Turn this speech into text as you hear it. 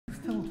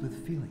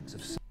feelings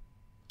of...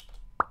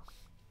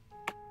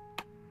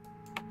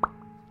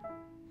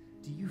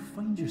 Do you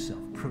find yourself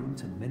prone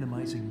to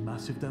minimizing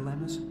massive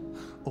dilemmas?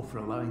 Or for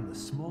allowing the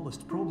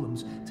smallest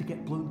problems to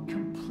get blown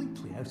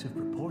completely out of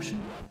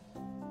proportion?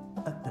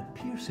 At the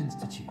Pierce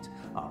Institute,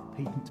 our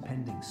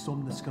patent-pending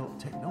Somnosculpt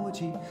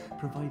technology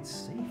provides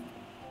safe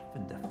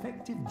and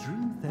effective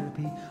dream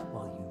therapy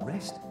while you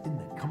rest in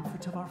the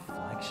comfort of our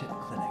flagship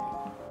clinic.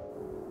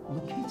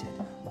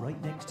 Located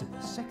right next to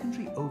the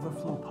secondary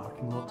overflow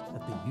parking lot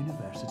at the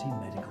University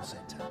Medical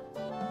Center.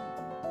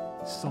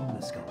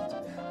 Somnosculpt,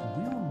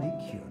 we'll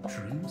make your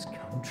dreams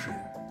come true.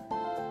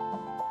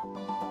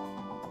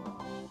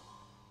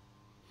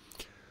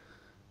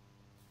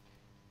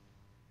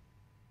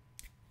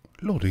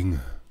 Loading.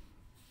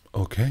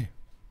 Okay.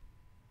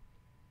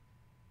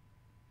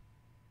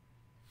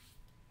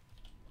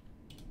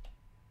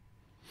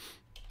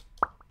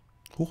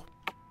 Huch.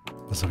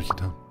 Was habe ich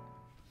getan?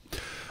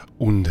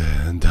 Und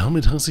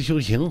damit heiße ich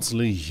euch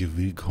herzlich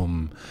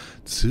willkommen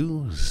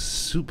zu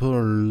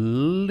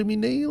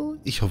Superliminal.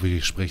 Ich hoffe,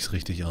 ich spreche es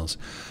richtig aus.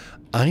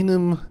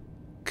 Einem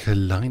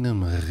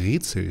kleinen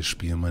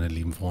Rätselspiel, meine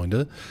lieben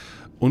Freunde.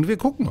 Und wir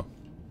gucken mal.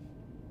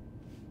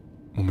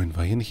 Moment,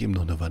 war hier nicht eben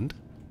noch eine Wand?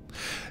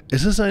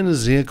 Es ist eine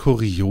sehr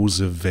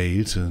kuriose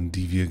Welt,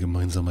 die wir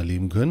gemeinsam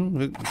erleben können.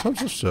 Willkommen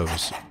zum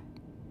Service.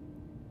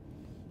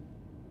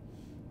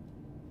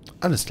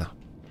 Alles klar.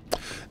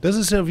 Das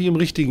ist ja wie im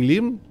richtigen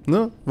Leben,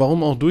 ne?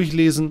 Warum auch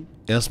durchlesen?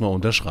 Erstmal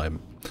unterschreiben.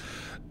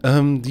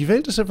 Die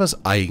Welt ist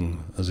etwas eigen.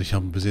 Also ich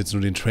habe bis jetzt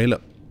nur den Trailer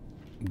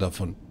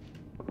davon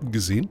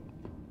gesehen.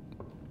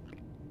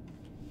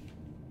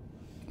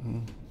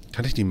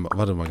 Kann ich die...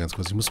 Warte mal ganz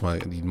kurz. Ich muss mal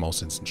die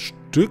Maus in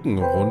Stücken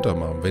runter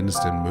machen, wenn es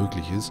denn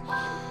möglich ist.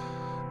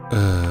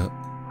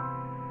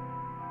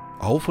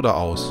 Auf oder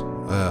aus?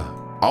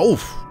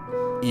 Auf!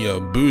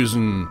 Ihr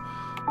bösen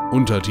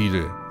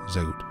Untertitel.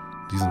 Sehr gut.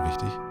 Die sind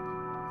wichtig.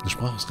 Eine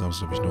Sprachausgabe ist,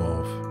 glaube ich, nur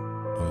auf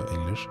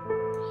Englisch.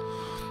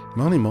 Wir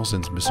machen die Maus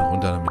jetzt ein bisschen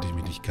runter, damit ich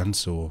mich nicht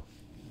ganz so...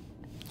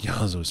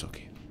 Ja, so ist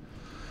okay.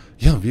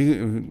 Ja,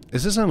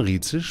 es ist ein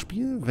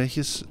Rätselspiel,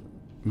 welches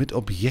mit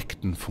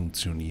Objekten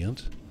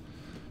funktioniert.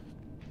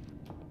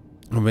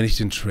 Und wenn ich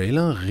den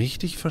Trailer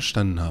richtig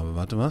verstanden habe...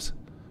 Warte, was?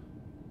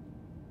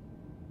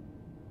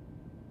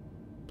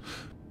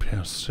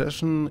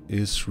 Perception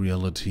is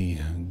reality.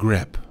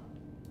 Grab.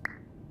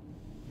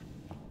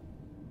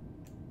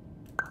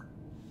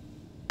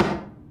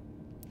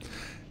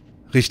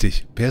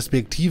 Richtig.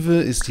 Perspektive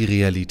ist die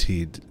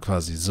Realität.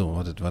 Quasi. So,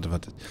 wartet.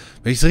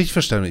 Wenn ich es richtig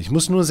verstanden habe, ich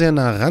muss nur sehr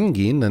nah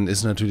rangehen, dann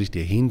ist natürlich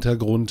der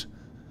Hintergrund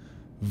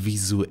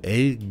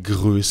visuell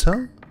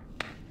größer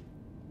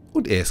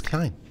und er ist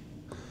klein.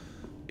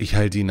 Ich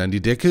halte ihn an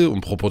die Decke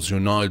und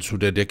proportional zu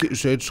der Decke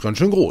ist er jetzt ganz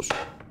schön groß.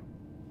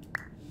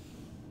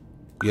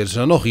 Jetzt ist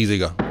er noch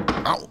riesiger.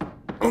 Au.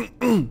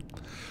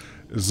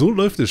 So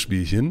läuft das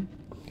Spielchen.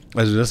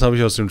 Also das habe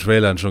ich aus dem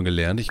Trailern schon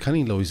gelernt. Ich kann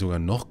ihn, glaube ich, sogar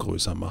noch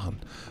größer machen.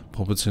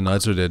 Proportional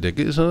zu der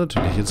Decke ist er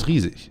natürlich jetzt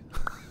riesig.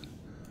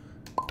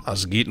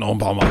 Das geht noch ein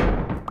paar Mal.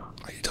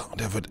 Alter, und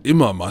der wird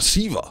immer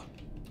massiver.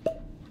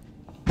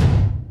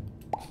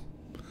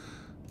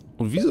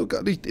 Und wieso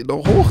kann ich den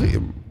noch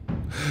hochheben?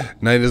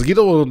 Nein, es geht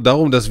auch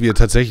darum, dass wir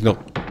tatsächlich noch...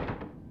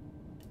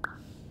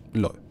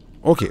 Lol.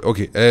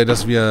 Okay,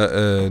 dass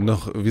wir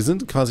noch... Wir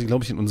sind quasi,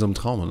 glaube ich, in unserem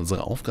Traum. Und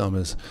unsere Aufgabe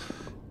ist,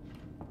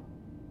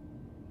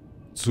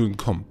 zu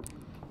entkommen.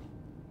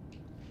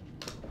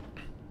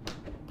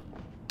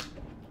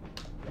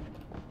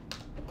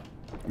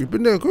 Ich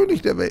bin der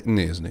König der Welt.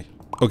 Nee, ist nicht.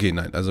 Okay,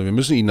 nein. Also wir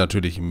müssen ihn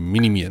natürlich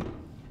minimieren.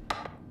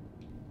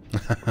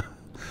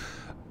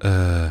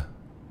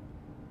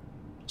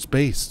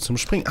 Space zum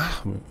Springen.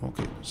 Ach,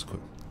 okay, ist cool.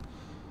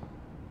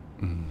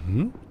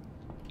 Mhm.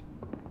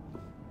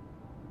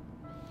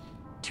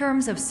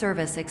 Terms of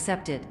service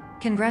accepted.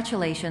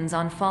 Congratulations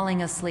on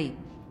falling asleep.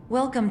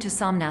 Welcome to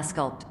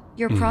Somnosculpt.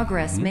 Your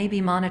progress may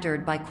be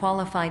monitored by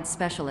qualified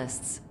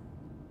specialists.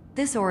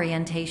 This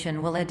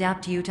orientation will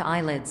adapt you to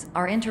eyelids,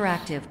 our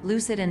interactive,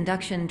 lucid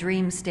induction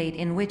dream state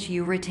in which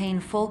you retain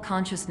full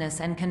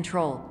consciousness and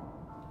control.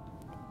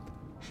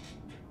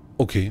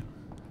 Okay.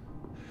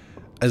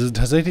 Also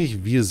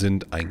tatsächlich, wir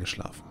sind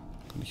eingeschlafen.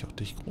 Kann ich auch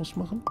dich groß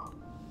machen?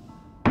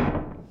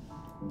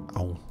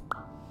 Au.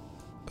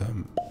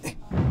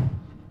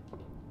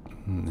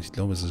 Ich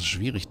glaube, es ist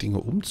schwierig, Dinge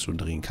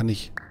umzudrehen. Kann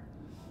ich...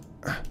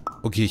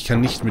 Okay, ich kann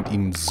nicht mit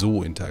ihnen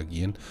so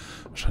interagieren.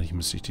 Wahrscheinlich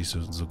müsste ich dich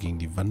so gegen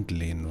die Wand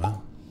lehnen,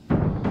 wa?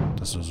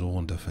 Dass du so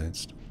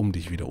runterfällst, um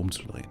dich wieder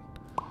umzudrehen.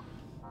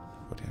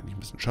 Ich wollte ja eigentlich ein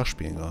bisschen Schach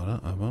spielen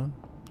gerade, aber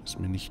ist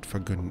mir nicht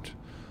vergönnt.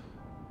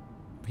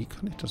 Wie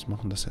kann ich das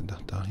machen, dass er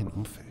nach dahin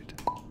umfällt?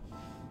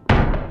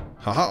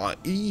 Haha,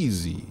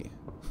 easy.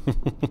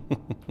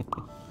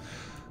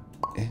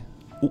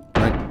 Oh,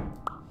 nein.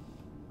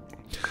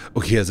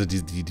 Okay, also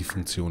die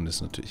Funktion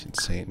ist natürlich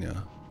insane,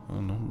 ja.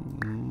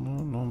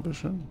 Noch ein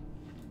bisschen.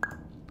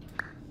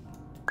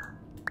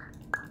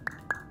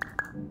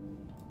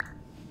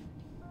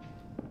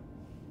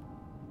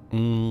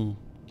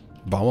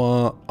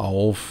 Bauer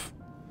auf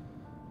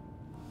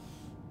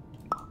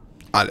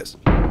alles.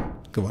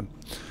 gewonnen.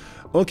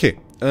 Okay.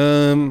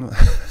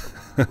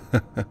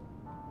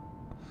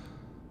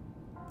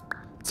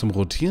 Zum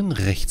Rotieren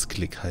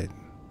Rechtsklick halten.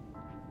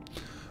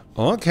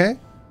 Okay.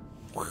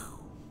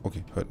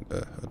 Okay,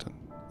 hört dann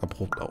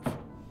abrupt auf.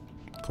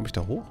 Komme ich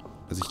da hoch?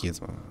 Also ich gehe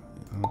jetzt mal.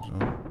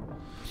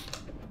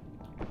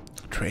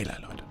 Trailer,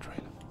 Leute,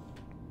 Trailer.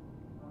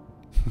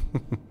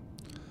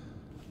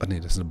 Ach nee,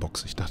 das ist eine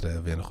Box. Ich dachte,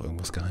 da wäre noch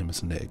irgendwas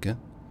Geheimes in der Ecke.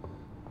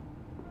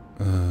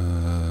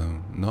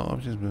 Ob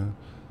ich jetzt mal...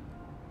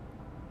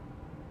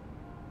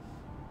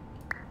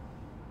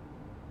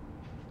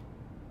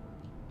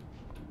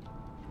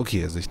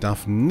 Okay, also ich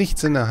darf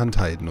nichts in der Hand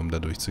halten, um da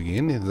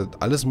durchzugehen.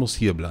 Alles muss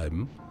hier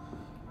bleiben.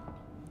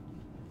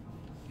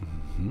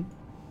 Mhm.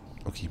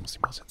 Okay, ich muss die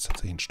Maus jetzt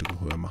tatsächlich ein Stück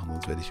höher machen,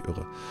 sonst werde ich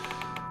irre.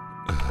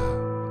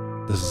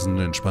 Das ist ein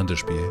entspanntes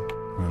Spiel.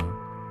 Ja.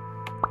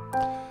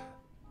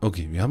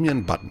 Okay, wir haben hier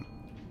einen Button.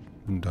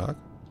 Guten Tag.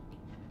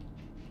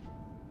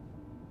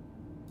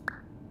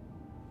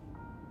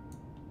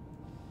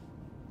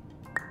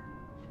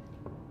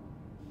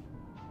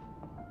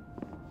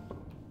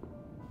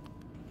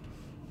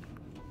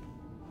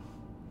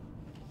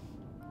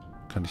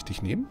 Kann ich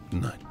dich nehmen?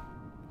 Nein.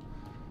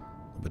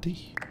 Aber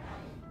dich.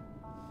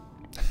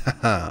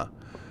 Haha.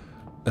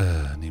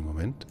 Nee,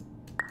 Moment.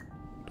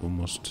 Du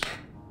musst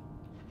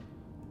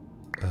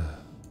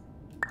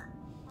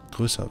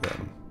größer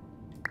werden.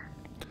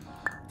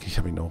 Okay, ich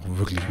habe ihn auch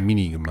wirklich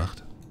mini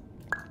gemacht.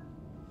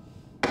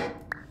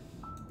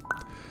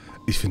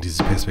 Ich finde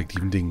dieses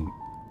Perspektiven-Ding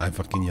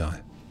einfach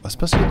genial. Was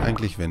passiert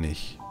eigentlich, wenn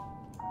ich...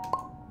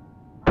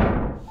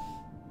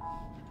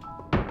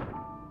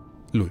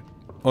 Lul.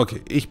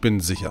 Okay, ich bin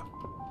sicher.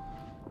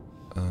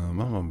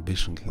 Machen wir ein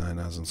bisschen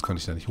kleiner, sonst kann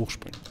ich da nicht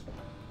hochspringen.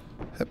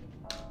 Hepp.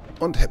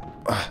 Und hepp.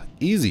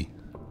 Easy.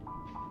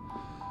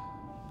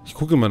 Ich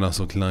gucke mal nach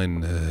so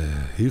kleinen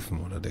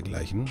Hilfen oder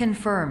dergleichen.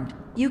 Confirmed.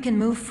 You can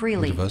move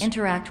freely,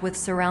 interact with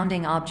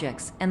surrounding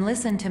objects, and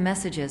listen to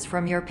messages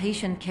from your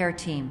patient care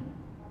team.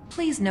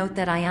 Please note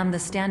that I am the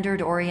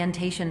standard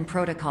orientation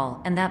protocol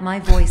and that my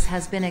voice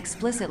has been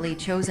explicitly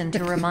chosen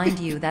to remind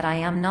you that I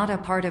am not a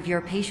part of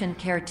your patient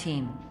care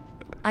team.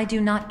 I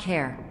do not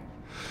care.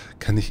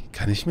 Kann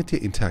ich mit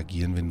dir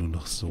interagieren, wenn du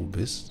noch so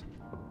bist?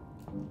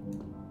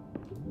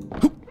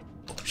 Oh,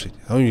 shit.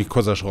 Habe ich mich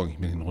kurz erschrocken. Ich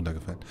bin hinten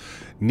runtergefallen.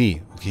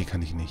 Nee, okay,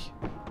 kann ich nicht.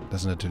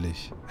 Das ist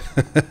natürlich...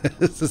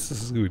 das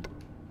ist gut.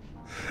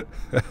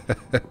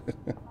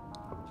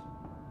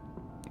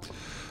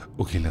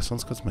 Okay, lass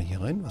uns kurz mal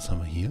hier rein. Was haben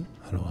wir hier?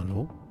 Hallo,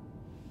 hallo.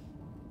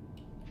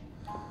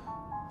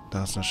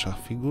 Da ist eine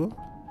Schachfigur.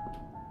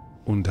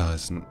 Und da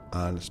ist ein...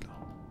 Alles klar.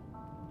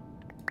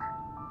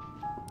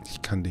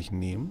 Ich kann dich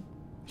nehmen.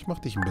 Ich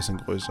mache dich ein bisschen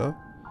größer.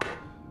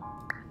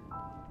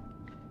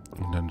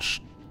 Und dann...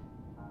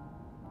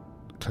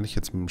 Kann ich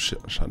jetzt mit dem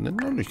Schatten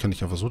ändern? Ich kann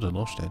dich einfach so da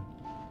draufstellen.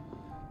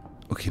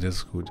 Okay, das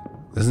ist gut.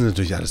 Das sind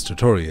natürlich alles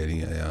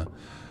Tutorial-Dinger, ja.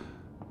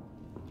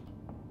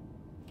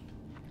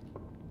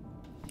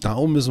 Da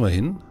oben müssen wir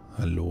hin.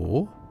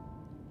 Hallo?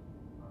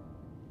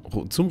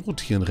 Zum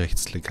Rotieren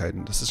Rechtsklick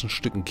halten. Das ist ein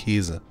Stück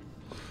Käse.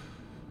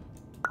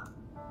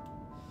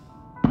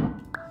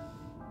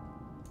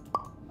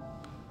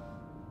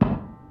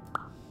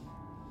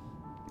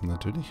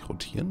 Natürlich,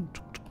 rotieren.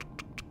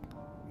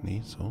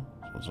 Nee, so.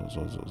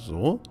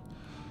 So.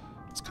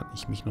 Jetzt kann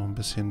ich mich noch ein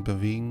bisschen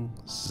bewegen.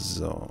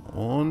 So,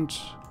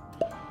 und...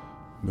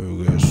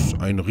 Möge es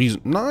ein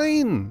Riesen...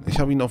 Nein! Ich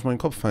habe ihn auf meinen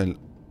Kopf fallen...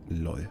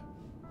 Lol.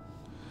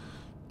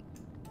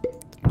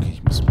 Okay,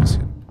 ich muss ein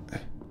bisschen...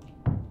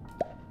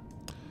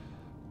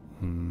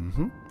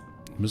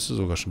 Müsste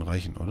sogar schon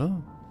reichen,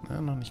 oder?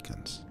 Ja, noch nicht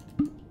ganz.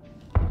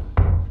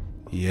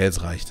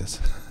 Jetzt reicht es.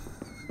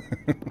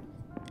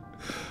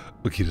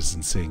 Okay, das ist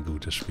ein sehr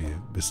gutes Spiel.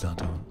 Bis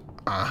dato.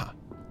 Aha.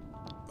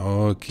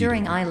 Okay.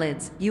 During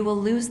eyelids, you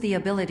will lose the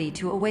ability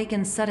to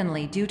awaken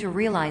suddenly due to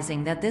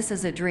realizing that this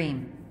is a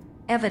dream.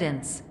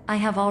 Evidence. I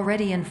have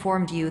already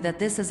informed you that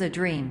this is a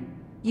dream.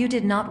 You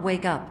did not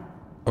wake up.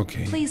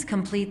 Okay. Please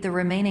complete the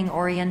remaining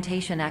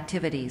orientation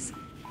activities.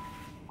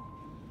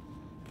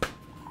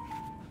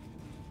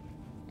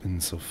 Bin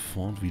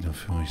sofort wieder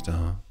für euch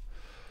da.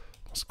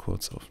 Muss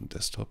kurz auf den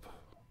Desktop.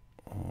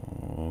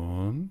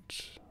 Und...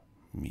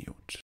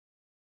 Mute.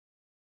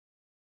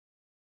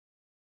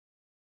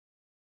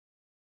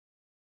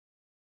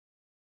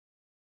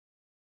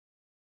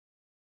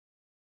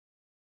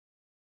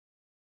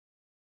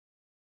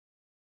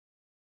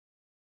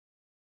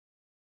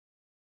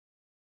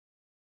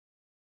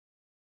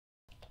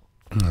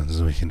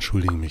 Also ich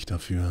entschuldige mich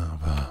dafür,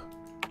 aber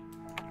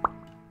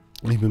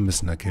ich bin ein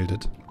bisschen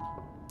erkältet.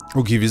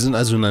 Okay, wir sind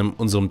also in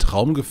unserem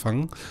Traum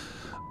gefangen,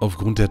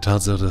 aufgrund der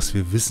Tatsache, dass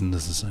wir wissen,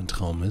 dass es ein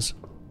Traum ist.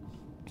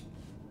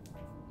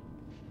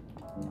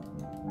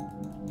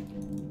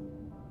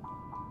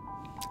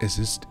 Es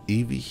ist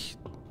ewig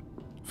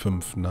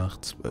 5 nach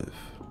 12.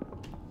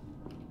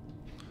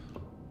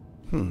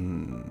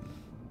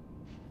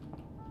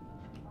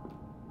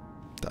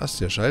 Da ist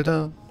der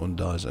Schalter und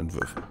da ist ein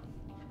Würfel.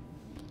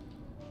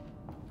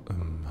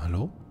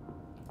 Hallo?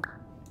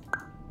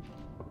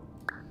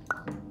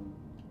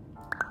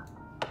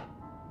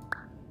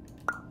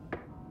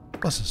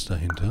 Was ist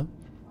dahinter?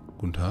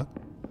 Guten Tag.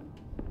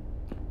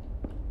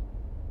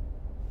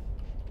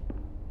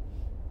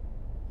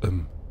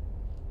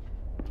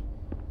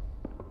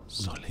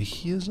 Soll ich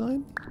hier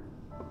sein?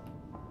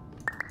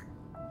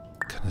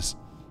 Kann es...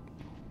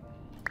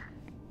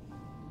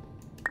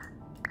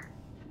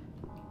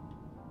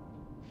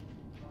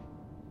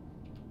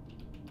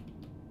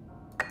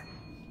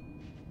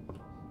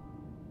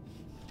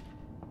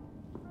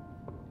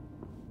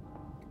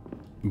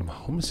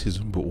 Warum ist hier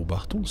so ein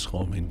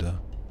Beobachtungsraum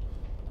hinter?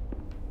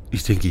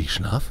 Ich denke, ich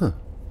schlafe.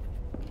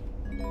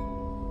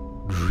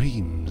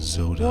 Dream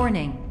Soda.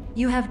 Warning.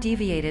 You have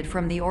deviated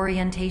from the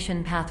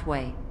orientation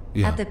pathway.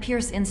 Ja. At the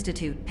Pierce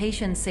Institute,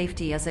 patient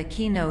safety is a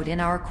keynote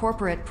in our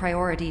corporate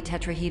priority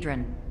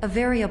tetrahedron. A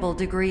variable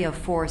degree of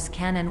force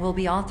can and will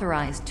be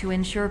authorized to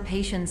ensure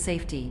patient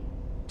safety.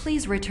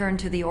 Please return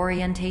to the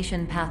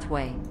orientation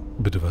pathway.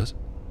 Bitte was?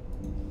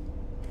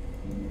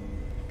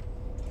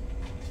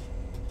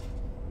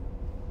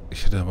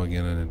 Ich hätte aber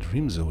gerne eine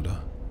Dream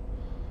Soda.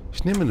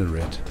 Ich nehme eine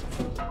Red.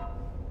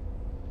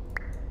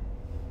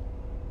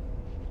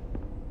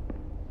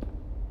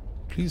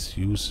 Please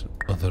use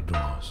other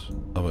doors.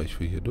 Aber ich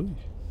will hier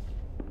durch.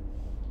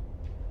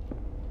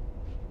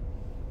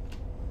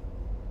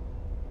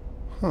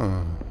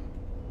 Hm.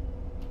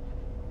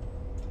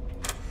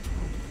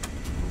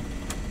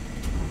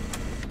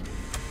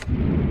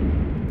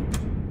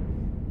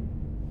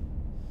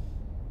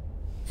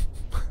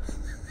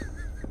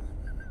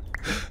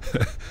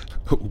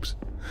 Ups.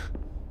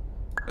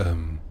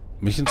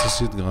 Mich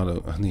interessiert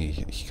gerade... Ach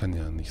nee, ich kann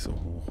ja nicht so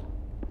hoch.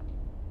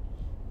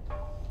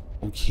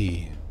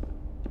 Okay.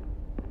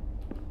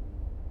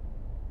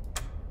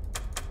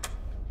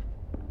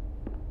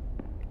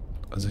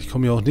 Also ich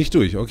komme ja auch nicht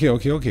durch.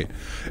 Okay.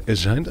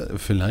 Es scheint...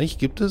 Vielleicht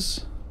gibt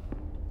es...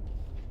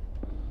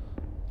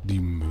 die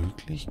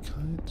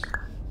Möglichkeit...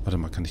 Warte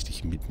mal, kann ich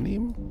dich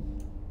mitnehmen?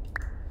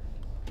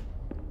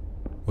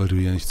 Weil du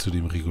ja nicht zu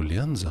den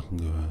regulären Sachen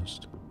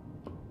gehörst.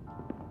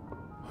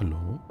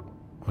 Hallo?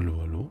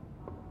 Hallo?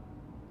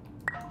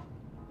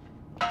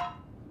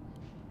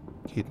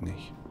 Geht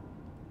nicht.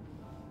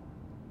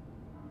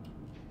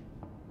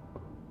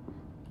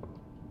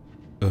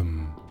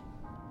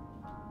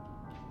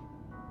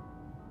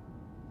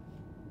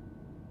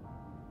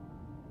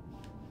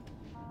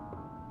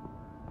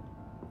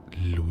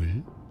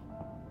 Lul?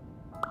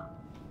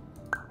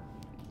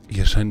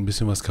 Hier scheint ein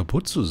bisschen was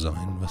kaputt zu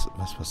sein.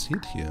 Was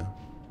passiert hier?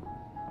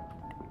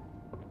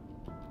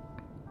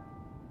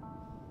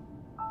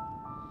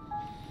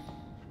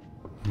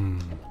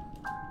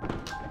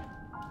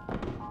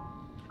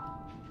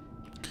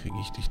 Kriege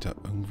ich dich da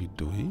irgendwie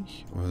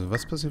durch?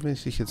 Was passiert, wenn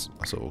ich dich jetzt...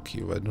 Achso,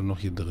 okay, weil du noch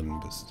hier drin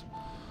bist.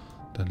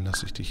 Dann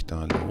lasse ich dich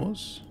da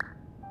los.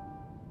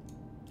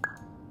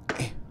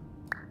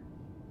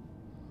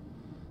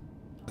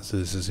 Also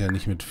es ist ja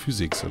nicht mit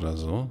Physics oder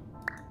so.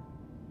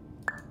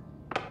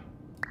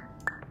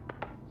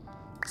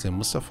 Also er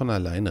muss da von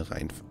alleine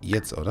rein.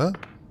 Jetzt, oder?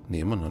 Nee,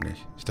 immer noch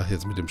nicht. Ich dachte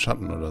jetzt mit dem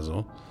Schatten oder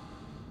so.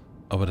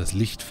 Aber das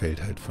Licht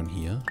fällt halt von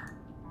hier.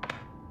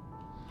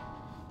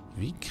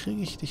 Wie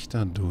kriege ich dich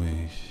da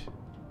durch?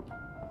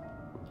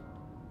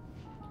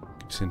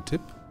 Gibt es hier einen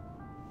Tipp?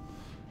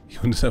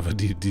 Hier unten ist einfach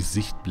die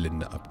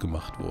Sichtblende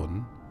abgemacht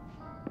worden.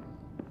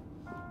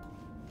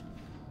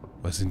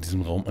 Weil es in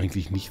diesem Raum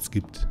eigentlich nichts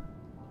gibt.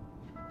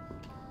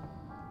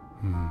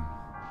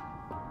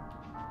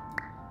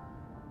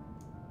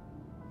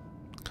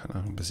 Keine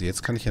Ahnung, bis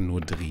jetzt kann ich ja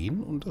nur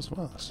drehen und das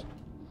war's.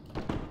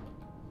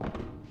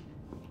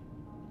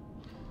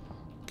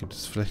 Gibt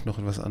es vielleicht noch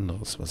etwas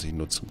anderes, was ich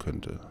nutzen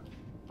könnte?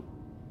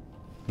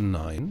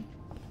 Nein.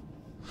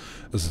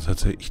 Also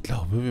tatsächlich, ich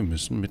glaube, wir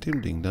müssen mit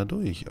dem Ding da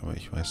durch, aber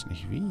ich weiß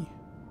nicht wie.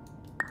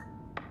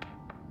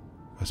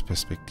 Weil es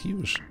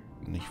perspektivisch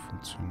nicht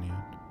funktioniert.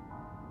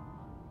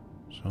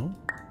 So.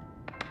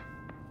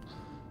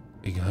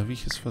 Egal wie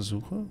ich es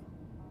versuche.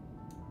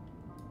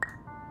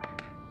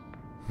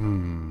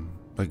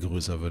 Bei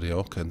größer würde ja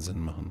auch keinen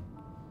Sinn machen.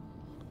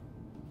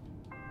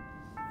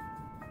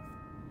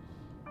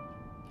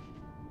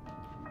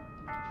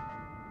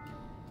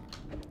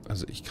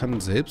 Also ich kann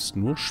selbst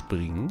nur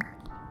springen.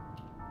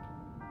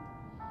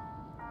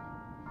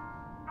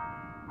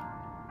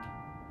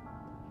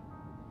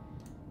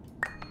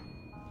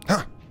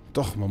 Ah,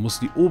 doch, man muss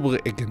die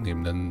obere Ecke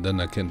nehmen, dann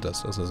erkennt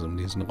das, dass das im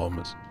nächsten Raum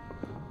ist.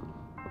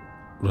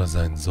 Oder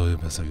sein soll,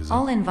 besser gesagt.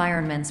 All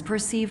environments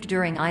perceived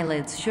during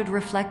eyelids should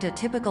reflect a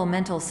typical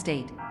mental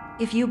state.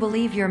 If you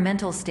believe your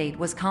mental state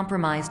was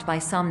compromised by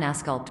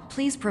Somnasculpt,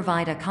 please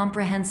provide a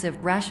comprehensive,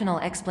 rational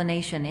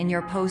explanation in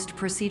your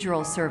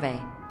post-procedural survey.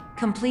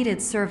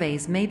 Completed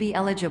surveys may be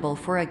eligible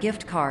for a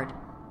gift card.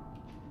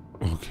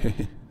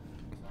 Okay.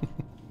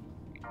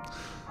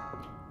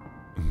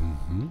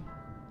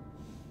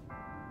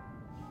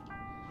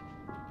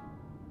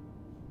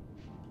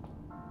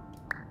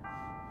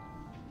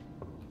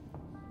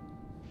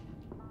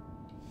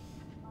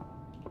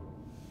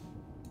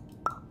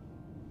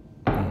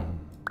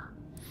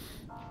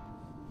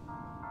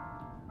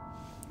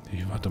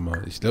 Warte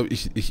mal, ich glaube,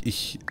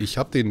 ich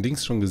habe den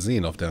Dings schon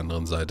gesehen auf der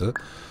anderen Seite.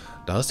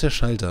 Da ist der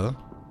Schalter.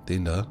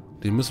 Den da.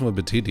 Den müssen wir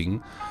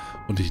betätigen.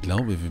 Und ich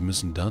glaube, wir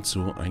müssen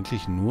dazu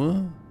eigentlich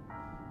nur...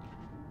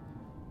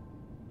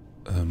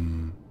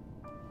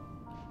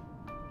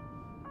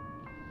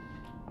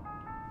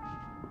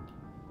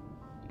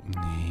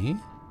 Nee.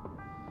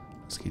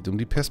 Es geht um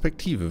die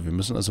Perspektive. Wir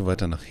müssen also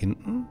weiter nach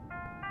hinten.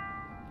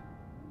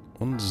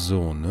 Und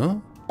so,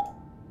 ne?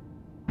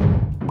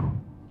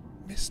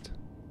 Mist.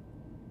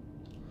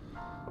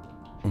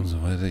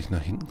 Umso weiter ich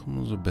nach hinten komme,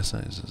 umso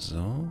besser ist es.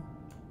 So.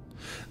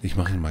 Ich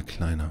mache ihn mal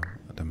kleiner.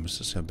 Dann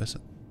müsste es ja besser...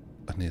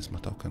 Ach nee, es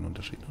macht auch keinen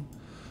Unterschied.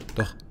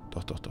 Doch,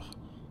 doch, doch, doch.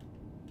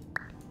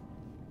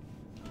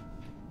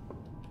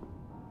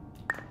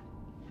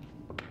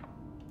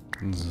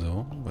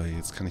 So, weil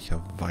jetzt kann ich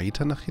ja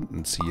weiter nach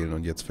hinten zielen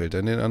und jetzt fällt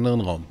er in den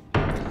anderen Raum.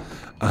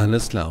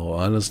 Alles klar,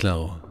 alles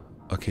klar.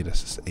 Okay,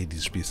 das ist... Ey,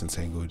 dieses Spiel ist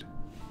insane gut.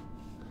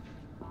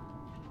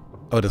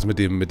 Aber das mit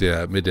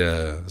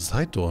der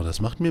Side-Door,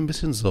 das macht mir ein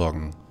bisschen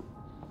Sorgen.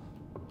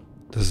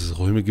 Dass es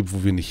Räume gibt,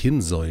 wo wir nicht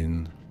hin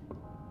sollen.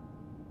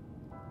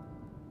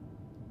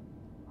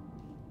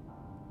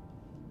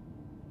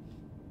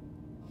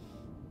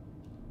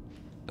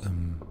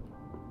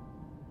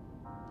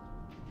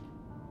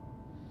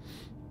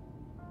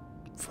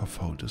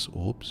 Verfaultes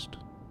Obst.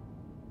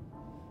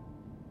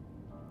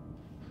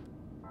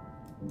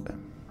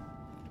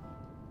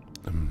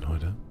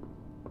 Leute.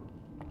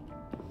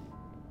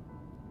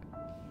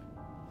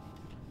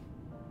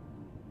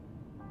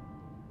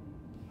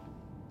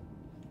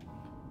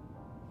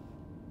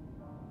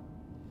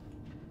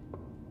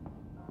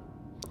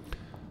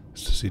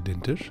 Ist das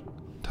identisch?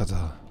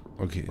 Tata.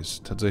 Okay,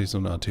 ist tatsächlich so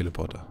eine Art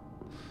Teleporter.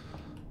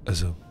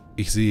 Also,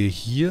 ich sehe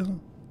hier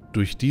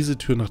durch diese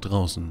Tür nach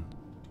draußen.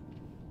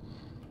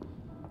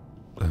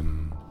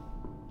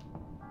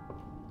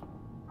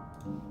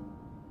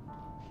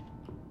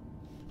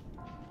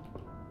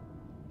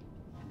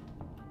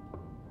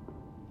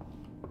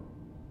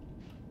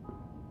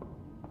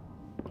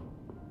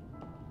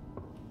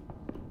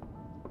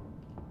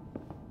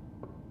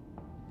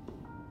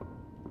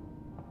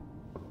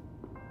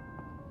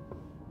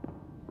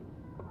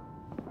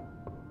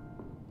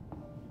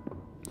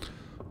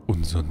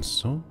 Und sonst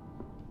so?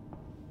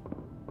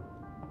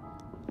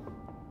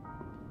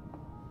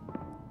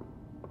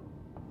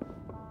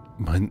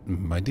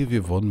 Meint ihr,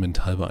 wir wurden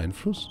mental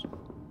beeinflusst?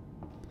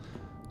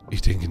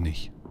 Ich denke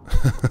nicht.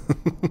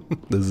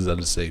 Das ist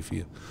alles safe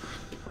hier.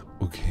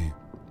 Okay.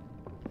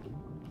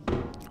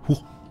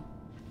 Huch.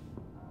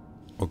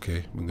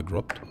 Okay, bin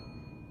gedroppt.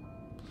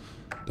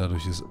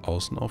 Dadurch ist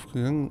außen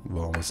aufgegangen.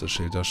 Warum ist das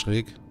Schild da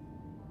schräg?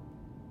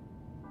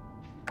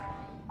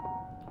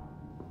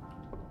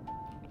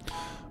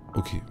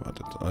 Okay,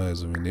 wartet.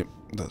 Also wir nehmen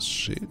das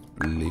Schild,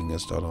 legen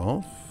es da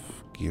drauf,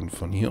 gehen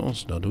von hier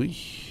aus da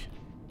durch.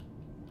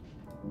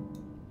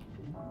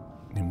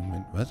 Nee,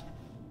 Moment, was?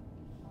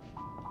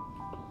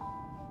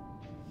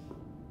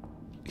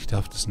 Ich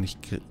darf das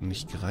nicht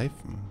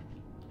greifen.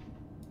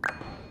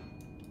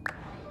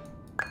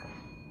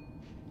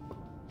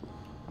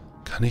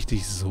 Kann ich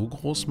dich so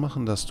groß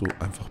machen, dass du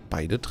einfach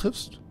beide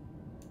triffst?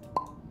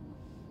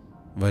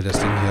 Weil das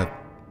Ding hier...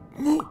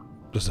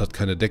 Das hat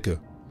keine Decke.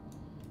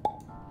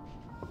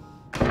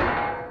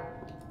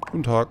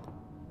 Guten Tag.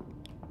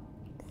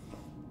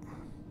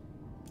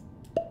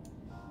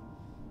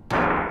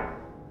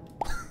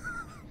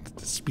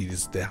 Das Spiel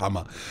ist der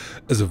Hammer.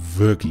 Also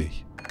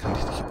wirklich. Kann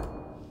ich nicht...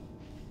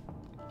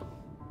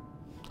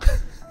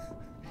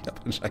 Ich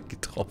habe anscheinend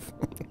getroffen.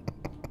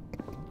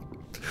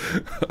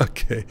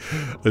 Okay.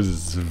 Das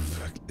ist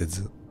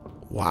wirklich...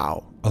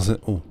 Wow. Also,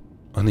 oh.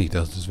 Ach nee,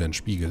 das wäre ein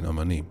Spiegel,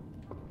 aber nee.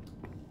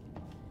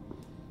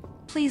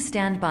 Please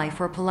stand by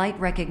for polite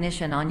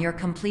recognition on your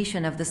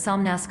completion of the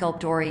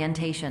Somnasculpt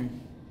orientation.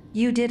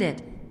 You did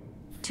it.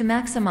 To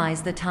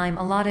maximize the time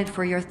allotted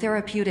for your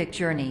therapeutic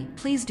journey,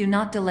 please do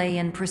not delay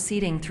in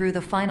proceeding through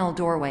the final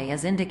doorway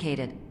as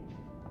indicated.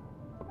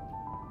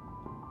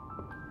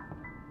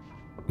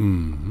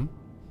 Mhm.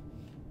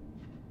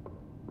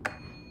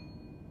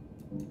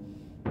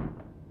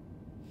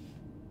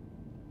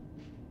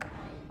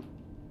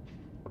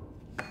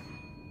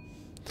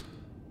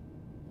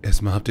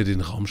 Erstmal habt ihr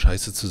den Raum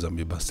scheiße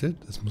zusammengebastelt.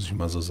 Das muss ich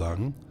mal so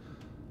sagen.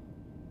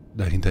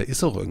 Dahinter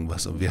ist auch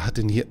irgendwas. Und wer hat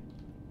denn hier...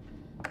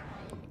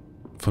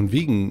 Von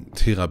wegen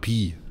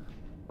Therapie.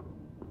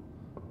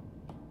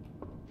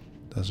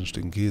 Da ist ein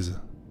Stück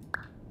Käse.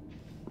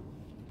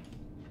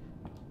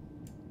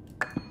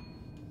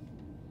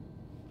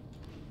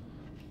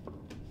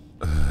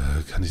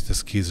 Kann ich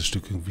das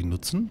Käsestück irgendwie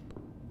nutzen?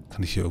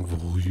 Kann ich hier irgendwo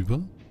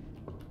rüber?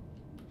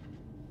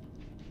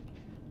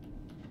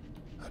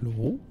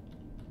 Hallo?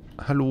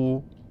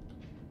 Hallo?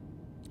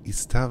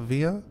 Ist da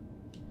wer?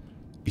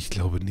 Ich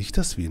glaube nicht,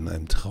 dass wir in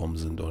einem Traum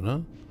sind,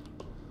 oder?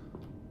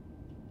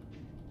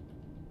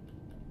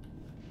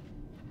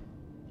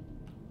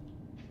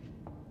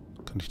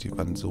 Kann ich die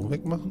Wand so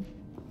wegmachen?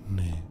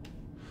 Nee.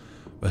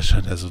 Weil es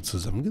scheint ja so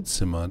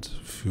zusammengezimmert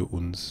für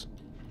uns.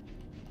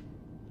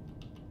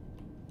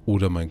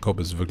 Oder mein Kopf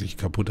ist wirklich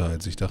kaputter,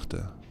 als ich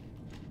dachte.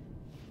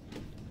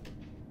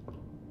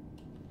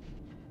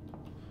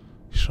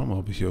 schau mal,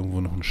 ob ich hier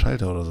irgendwo noch einen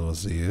Schalter oder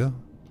sowas sehe.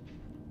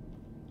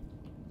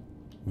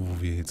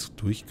 Wo wir jetzt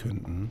durch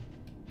könnten.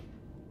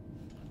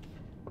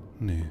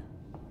 Nee.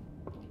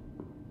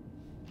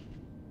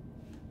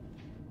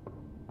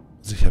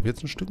 Also ich habe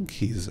jetzt ein Stück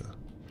Käse.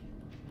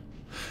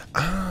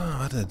 Ah,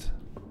 wartet.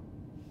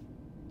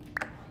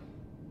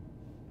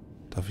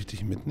 Darf ich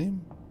dich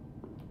mitnehmen?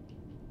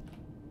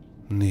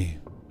 Nee,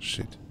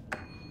 shit.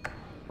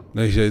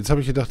 Na, jetzt habe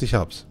ich gedacht, ich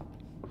hab's.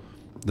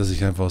 Dass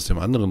ich einfach aus dem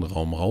anderen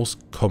Raum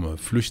rauskomme,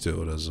 flüchte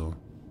oder so.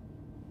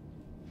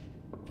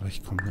 Aber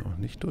ich komme da auch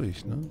nicht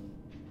durch, ne?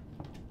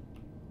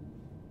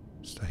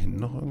 Ist da hinten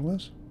noch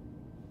irgendwas?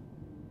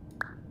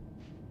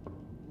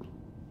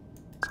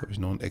 Jetzt habe ich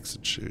noch ein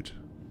Exit-Schild.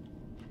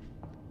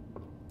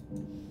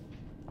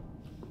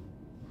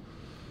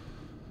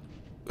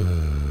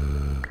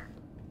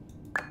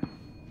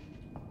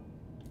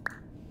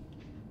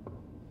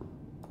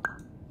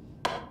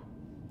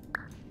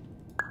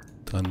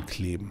 Dran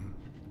kleben.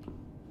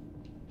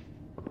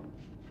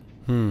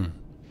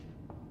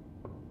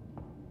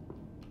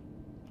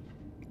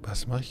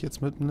 Was mache ich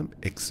jetzt mit einem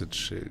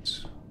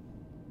Exit-Schild?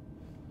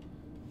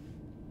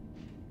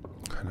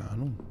 Keine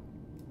Ahnung.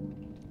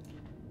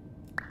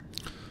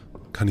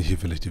 Kann ich hier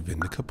vielleicht die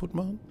Wände kaputt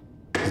machen?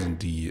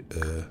 Sind die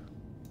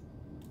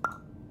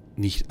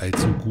nicht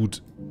allzu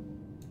gut,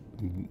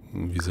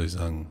 wie soll ich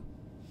sagen,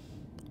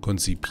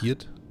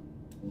 konzipiert?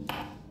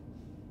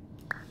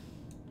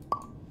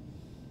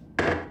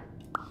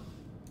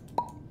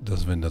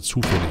 Dass wenn da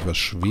zufällig was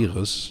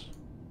Schweres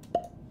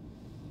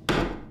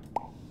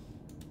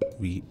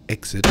wie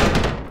Exit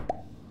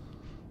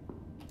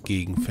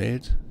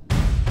gegenfällt.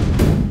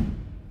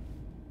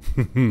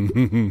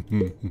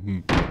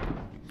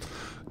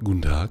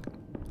 Guten Tag.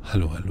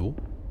 Hallo, hallo.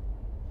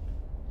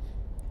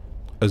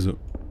 Also,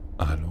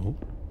 hallo?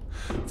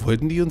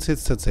 Wollten die uns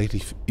jetzt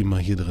tatsächlich immer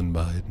hier drin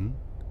behalten?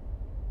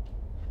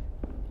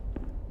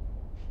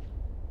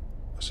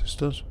 Was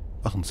ist das?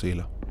 Ach, ein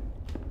Zähler.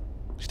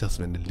 Ich dachte, es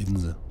wäre eine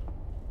Linse.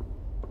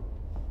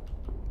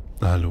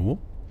 Hallo?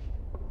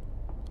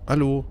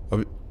 Hallo?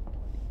 Aber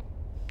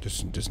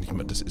das nicht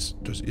mal, das ist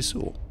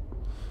so.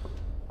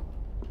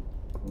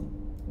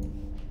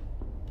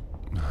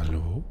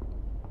 Hallo?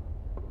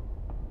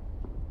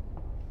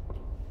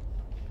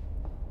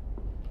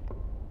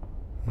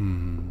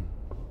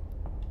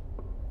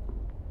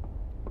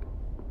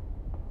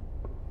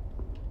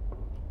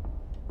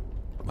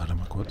 Warte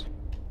mal kurz.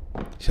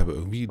 Ich habe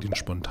irgendwie den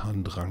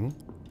spontanen Drang.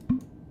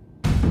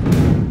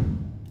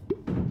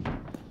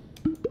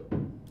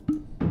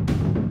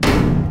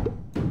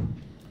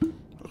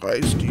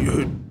 Reiß die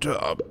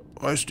Hütte ab.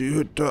 Reiß die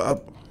Hütte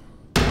ab.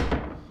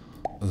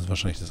 Das ist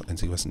wahrscheinlich das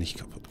Einzige, was nicht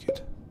kaputt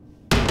geht.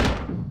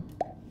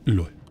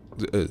 Lol.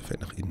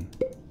 Fällt nach innen.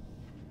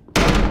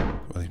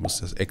 Ich muss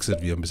das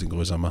Exit wieder ein bisschen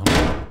größer machen.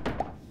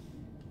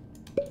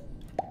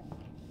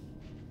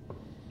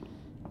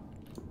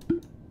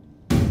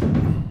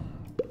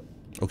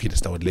 Okay,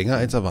 das dauert länger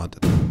als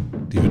erwartet,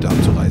 die Hütte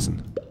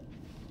abzureißen.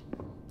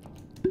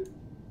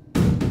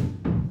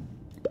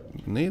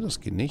 Nee, das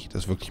geht nicht.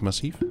 Das ist wirklich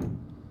massiv.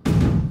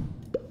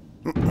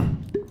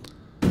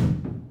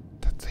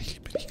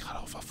 Tatsächlich bin ich gerade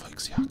auf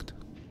Erfolgsjagd.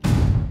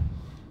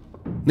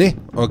 Nee,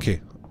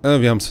 okay.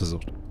 Wir haben es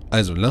versucht.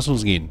 Also, lass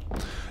uns gehen.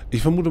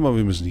 Ich vermute mal,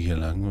 wir müssen hier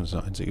lang. Das ist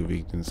der einzige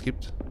Weg, den es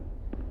gibt.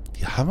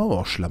 Hier haben wir aber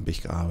auch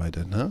schlampig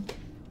gearbeitet, ne?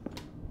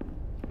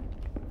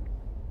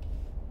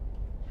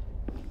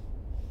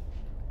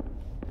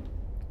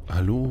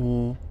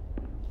 Hallo?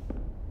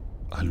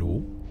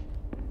 Hallo?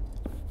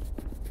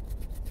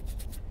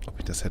 Ob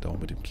ich das hätte auch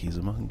mit dem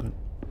Käse machen können?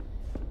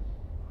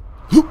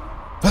 Huh,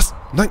 was?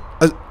 Nein!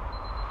 Also